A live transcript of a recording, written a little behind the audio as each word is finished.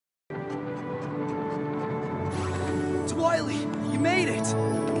Wily, you made it!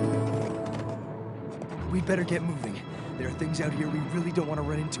 We'd better get moving. There are things out here we really don't want to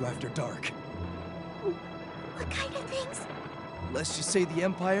run into after dark. What kind of things? Let's just say the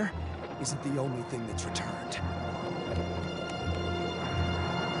Empire isn't the only thing that's returned.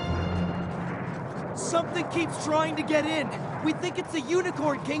 Something keeps trying to get in! We think it's the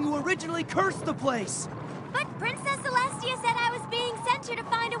Unicorn King who originally cursed the place! But Princess Celestia said I was being sent here to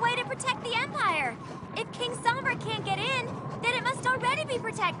find a way to protect the Empire. If King Sombra can't get in, then it must already be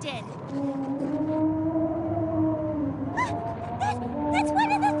protected. That's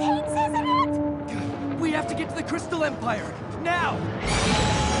one of the things, isn't it? We have to get to the Crystal Empire, now!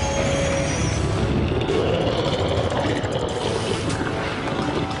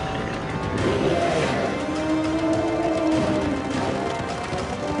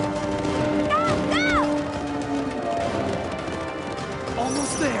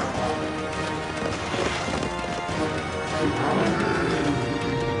 Almost there!